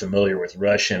necessarily be familiar with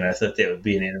Russian, I thought that would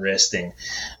be an interesting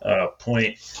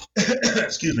point.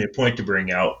 Excuse me, a point to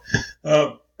bring out.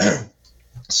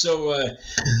 So,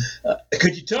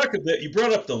 could you talk a bit? You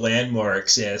brought up the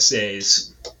landmarks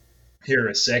essays here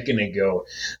a second ago.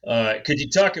 Could you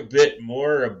talk a bit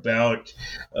more about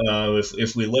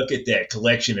if we look at that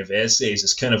collection of essays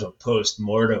as kind of a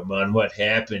post-mortem on what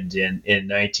happened in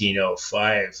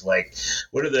 1905? Like,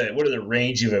 what are the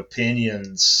range of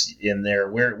opinions in there?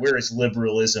 Where is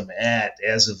liberalism at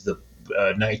as of the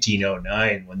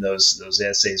 1909 when those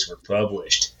essays were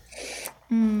published?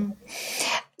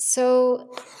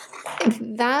 So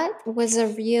that was a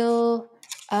real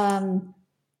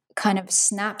kind of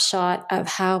snapshot of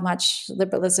how much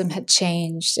liberalism had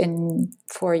changed in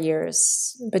 4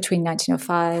 years between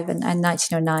 1905 and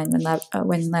 1909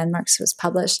 when Landmarks was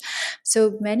published.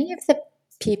 So many of the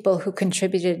people who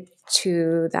contributed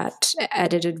to that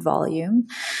edited volume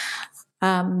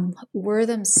were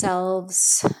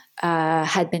themselves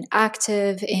had been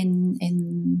active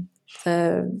in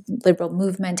the liberal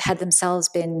movement, had themselves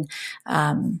been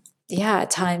at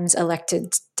times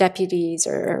elected deputies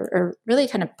or really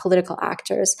kind of political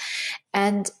actors.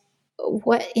 And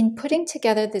in putting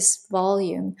together this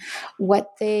volume,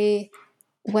 what they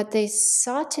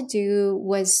sought to do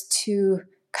was to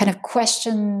kind of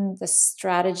question the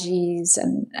strategies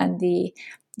and the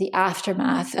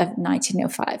aftermath of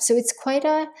 1905. So it's quite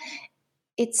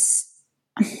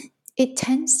it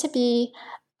tends to be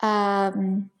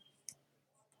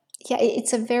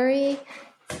it's a very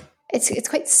it's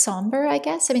quite somber, I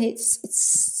guess. I mean,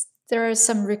 there is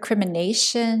some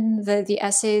recrimination. The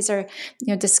essays are,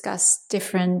 discuss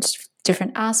different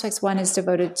aspects. One is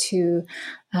devoted to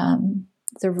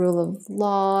the rule of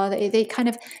law. They kind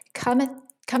of come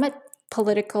at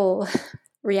political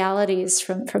realities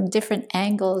from different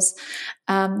angles.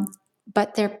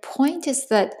 But their point is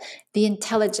that the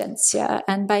intelligentsia,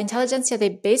 and by intelligentsia they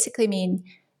basically mean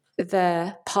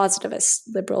the positivist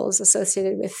liberals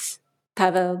associated with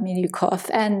Pavel Milyukov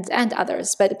and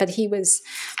others, but he was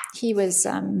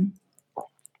a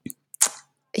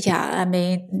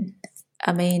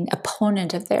main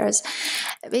opponent of theirs.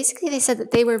 Basically, they said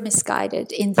that they were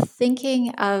misguided in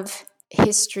thinking of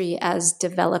history as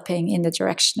developing in the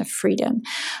direction of freedom.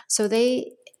 So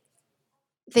they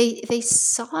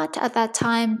sought at that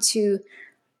time to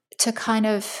kind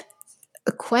of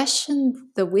question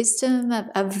the wisdom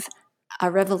of a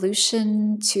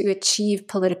revolution to achieve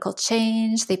political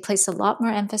change. They place a lot more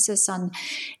emphasis on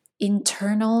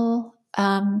internal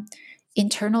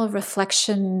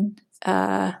reflection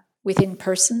within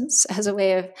persons as a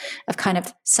way of kind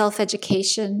of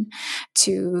self-education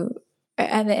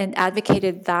and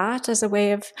advocated that as a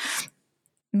way of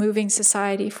moving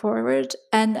society forward.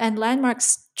 And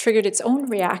Landmarks triggered its own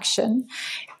reaction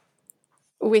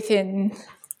within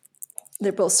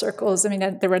liberal circles. I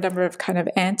mean, there were a number of kind of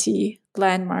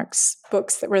anti-Landmarks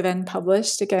books that were then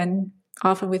published, again,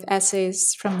 often with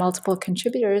essays from multiple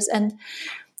contributors. And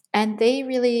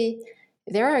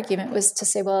their argument was to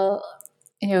say, well,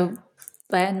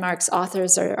 Landmarks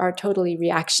authors are totally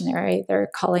reactionary.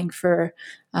 They're calling for,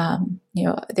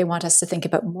 they want us to think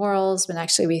about morals when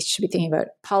actually we should be thinking about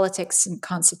politics and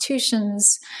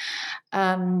constitutions.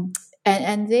 And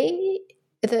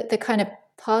the kind of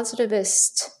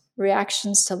positivist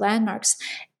reactions to landmarks,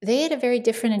 they had a very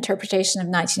different interpretation of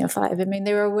 1905. I mean,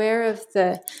 they were aware of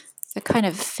the kind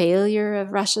of failure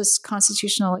of Russia's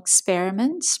constitutional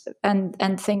experiment,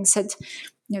 and things had,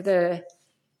 the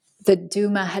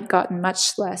Duma had gotten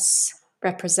much less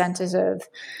representative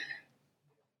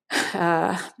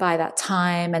by that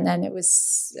time, and then it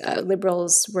was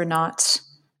liberals were not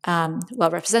well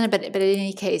represented. But in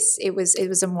any case, it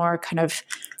was a more kind of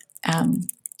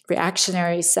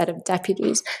reactionary set of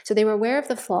deputies. So they were aware of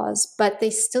the flaws, but they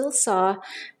still saw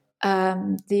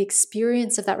the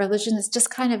experience of that religion as just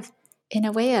kind of, in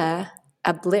a way, a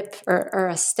blip or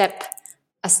a step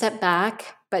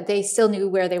back. But they still knew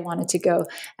where they wanted to go.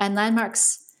 And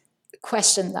landmarks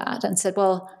questioned that and said,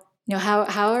 well,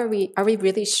 how are we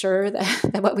really sure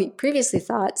that what we previously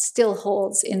thought still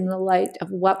holds in the light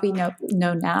of what we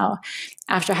know now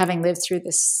after having lived through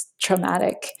this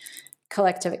traumatic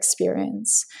collective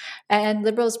experience? And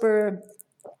liberals were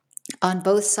on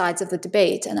both sides of the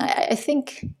debate. And I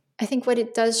think what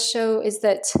it does show is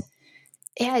that,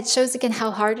 it shows again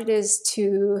how hard it is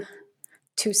to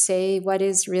say what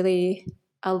is really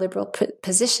a liberal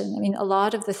position. I mean, a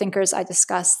lot of the thinkers I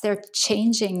discussed, they're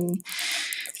changing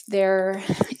their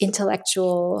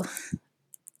intellectual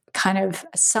kind of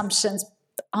assumptions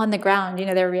on the ground.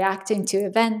 They're reacting to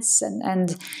events,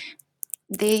 and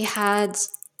they had,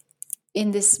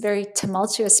 in this very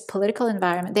tumultuous political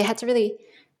environment, they had to really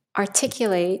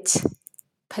articulate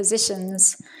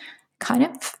positions kind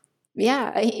of,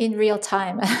 in real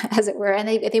time, as it were. And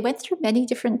they went through many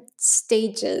different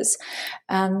stages.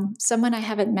 Someone I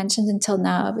haven't mentioned until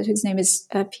now, but whose name is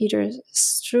Peter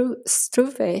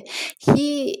Struve,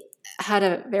 he had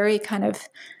a very kind of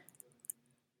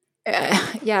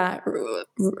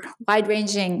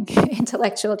wide-ranging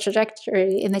intellectual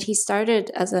trajectory, in that he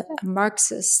started as a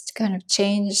Marxist, kind of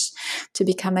changed to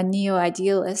become a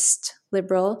neo-idealist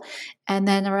liberal, and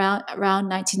then around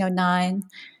 1909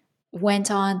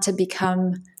 went on to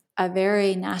become a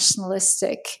very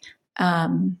nationalistic,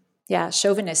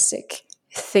 chauvinistic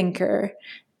thinker.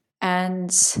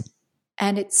 And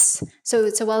it's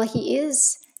so while he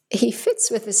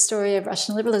fits with the story of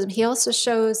Russian liberalism, he also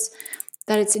shows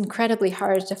that it's incredibly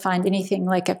hard to find anything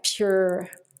like a pure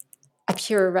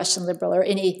Russian liberal, or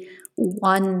any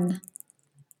one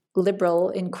liberal,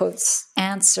 in quotes,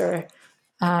 answer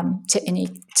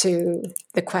to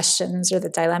the questions or the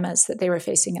dilemmas that they were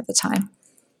facing at the time.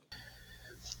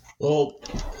 Well,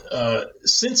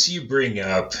 since you bring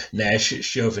up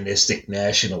chauvinistic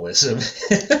nationalism,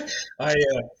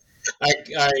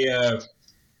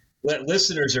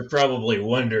 listeners are probably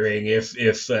wondering if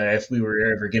we were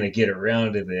ever going to get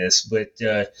around to this. But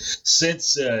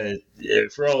since,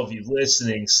 for all of you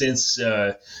listening, since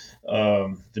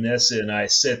Vanessa and I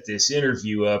set this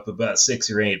interview up about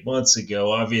 6 or 8 months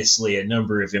ago, obviously a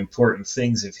number of important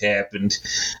things have happened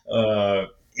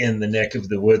in the neck of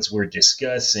the woods we're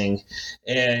discussing.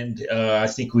 And I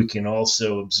think we can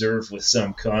also observe with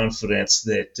some confidence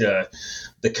that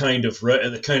the kind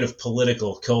of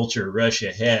political culture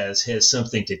Russia has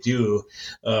something to do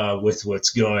with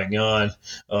what's going on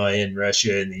in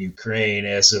Russia and the Ukraine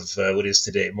as of what is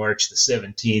today, March the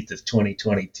 17th of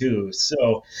 2022.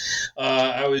 So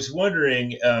I was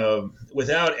wondering,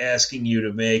 without asking you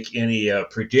to make any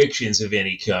predictions of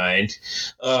any kind,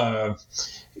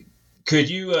 could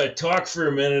you talk for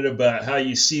a minute about how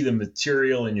you see the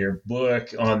material in your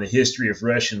book on the history of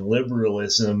Russian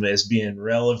liberalism as being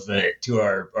relevant to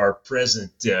our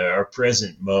present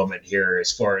moment here,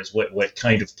 as far as what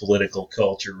kind of political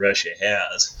culture Russia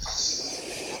has?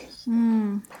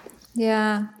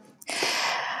 Yeah.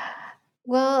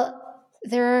 Well,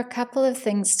 there are a couple of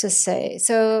things to say.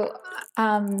 So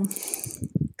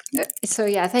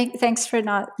thanks for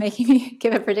not making me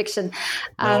give a prediction.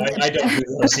 No, I don't do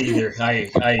those either. I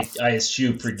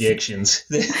eschew predictions.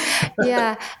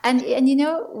 Yeah, and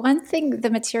one thing the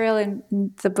material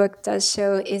in the book does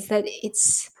show is that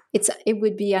it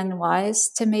would be unwise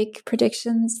to make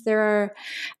predictions. There are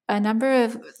a number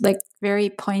of very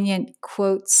poignant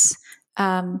quotes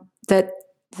that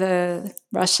the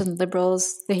Russian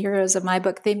liberals, the heroes of my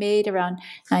book, they made around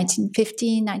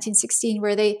 1915, 1916,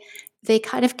 where they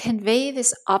kind of convey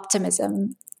this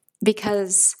optimism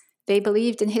because they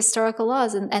believed in historical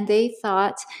laws, and they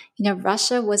thought,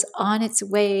 Russia was on its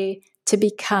way to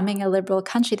becoming a liberal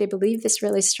country. They believed this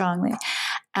really strongly.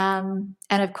 And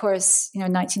of course,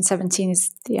 1917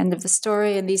 is the end of the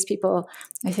story, and these people,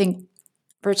 I think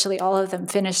virtually all of them,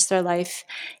 finished their life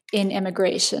in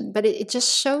immigration. But it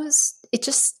just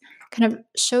kind of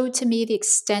showed to me the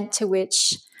extent to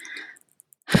which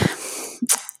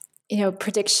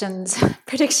predictions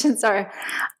are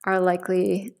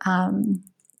likely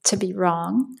to be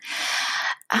wrong.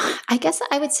 I guess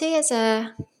I would say as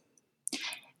a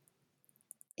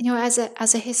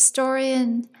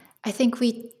historian, I think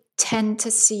we tend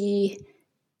to see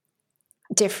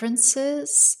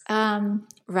differences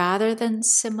rather than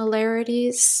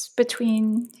similarities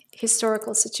between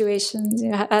historical situations,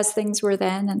 as things were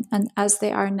then and as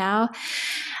they are now.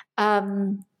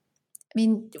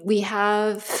 We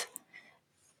have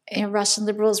Russian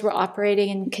liberals were operating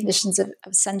in conditions of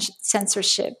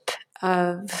censorship,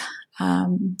 of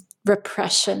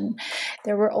repression.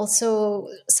 There were also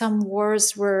some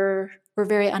wars were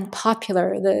very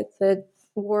unpopular. The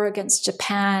war against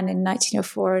Japan in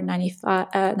 1904,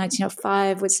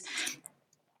 1905 was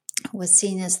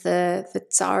seen as the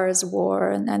Tsar's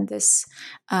war, and this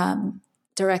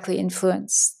directly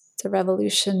influenced the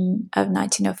revolution of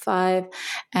 1905,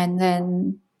 and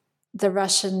then the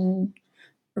Russian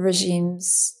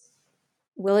regime's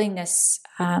willingness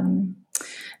at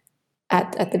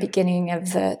the beginning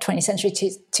of the 20th century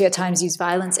to at times use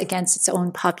violence against its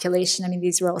own population.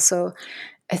 These were also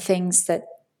things that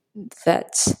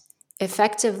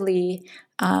effectively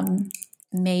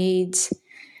made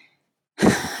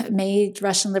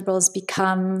Russian liberals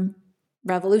become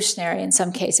revolutionary in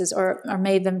some cases, or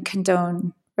made them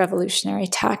condone revolutionary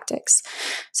tactics.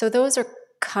 So those are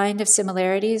kind of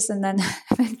similarities, and then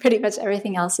pretty much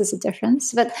everything else is a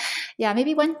difference. But yeah,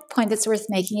 maybe one point that's worth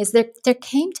making is there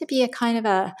came to be a kind of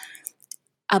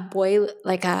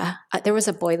there was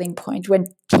a boiling point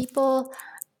when people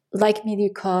like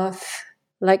Milyukov,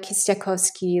 like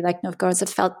Kistiakovsky, like Novgorodtsev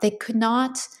felt they could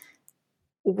not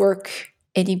work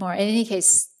anymore. In any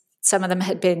case, some of them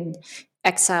had been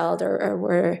exiled or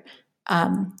were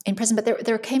in prison, but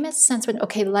there came a sense when,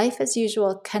 okay, life as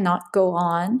usual cannot go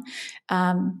on,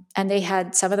 and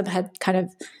some of them had kind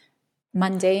of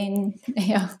mundane,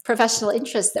 professional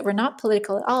interests that were not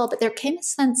political at all. But there came a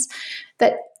sense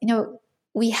that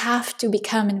we have to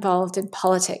become involved in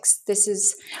politics. This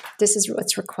is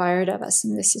what's required of us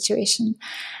in this situation.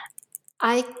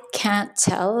 I can't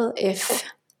tell if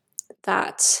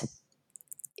that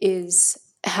is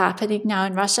happening now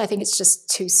in Russia. I think it's just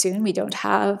too soon. We don't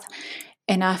have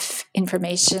enough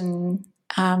information,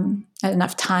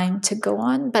 enough time to go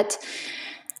on. But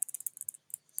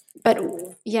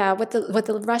yeah, what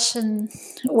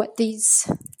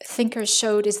these thinkers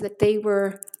showed is that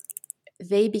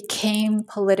they became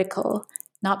political,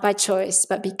 not by choice,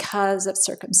 but because of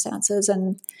circumstances.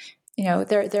 And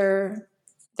there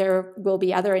will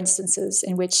be other instances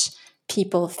in which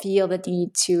people feel the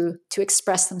need to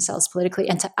express themselves politically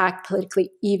and to act politically,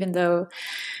 even though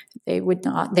they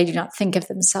do not think of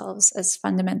themselves as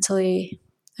fundamentally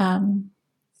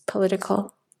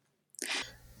political.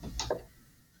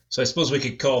 So I suppose we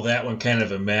could call that one kind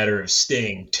of a matter of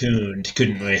staying tuned,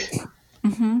 couldn't we?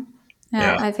 Mm-hmm.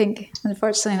 Yeah, I think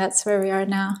unfortunately that's where we are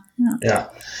now. Yeah.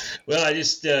 Well, I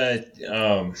just I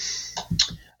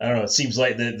don't know. It seems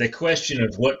like the question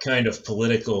of what kind of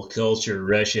political culture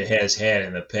Russia has had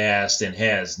in the past and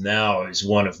has now is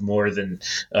one of more than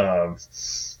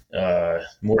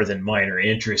minor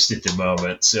interest at the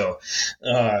moment. So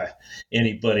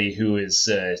anybody who is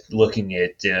looking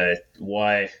at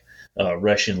why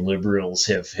Russian liberals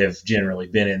have generally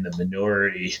been in the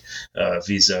minority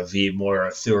vis-a-vis more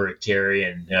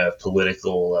authoritarian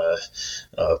political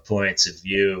points of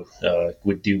view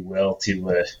would do well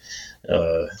to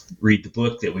read the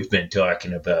book that we've been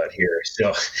talking about here.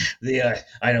 So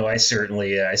I know I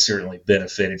certainly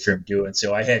benefited from doing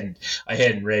so. I hadn't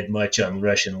read much on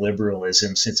Russian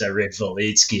liberalism since I read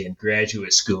Volitsky in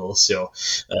graduate school. So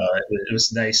it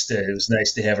was nice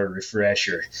to have a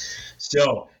refresher.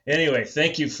 So anyway,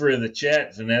 thank you for the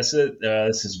chat, Vanessa.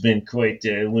 This has been quite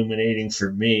illuminating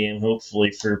for me and hopefully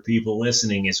for people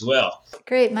listening as well.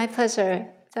 Great, my pleasure.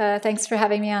 Thanks for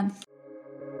having me on.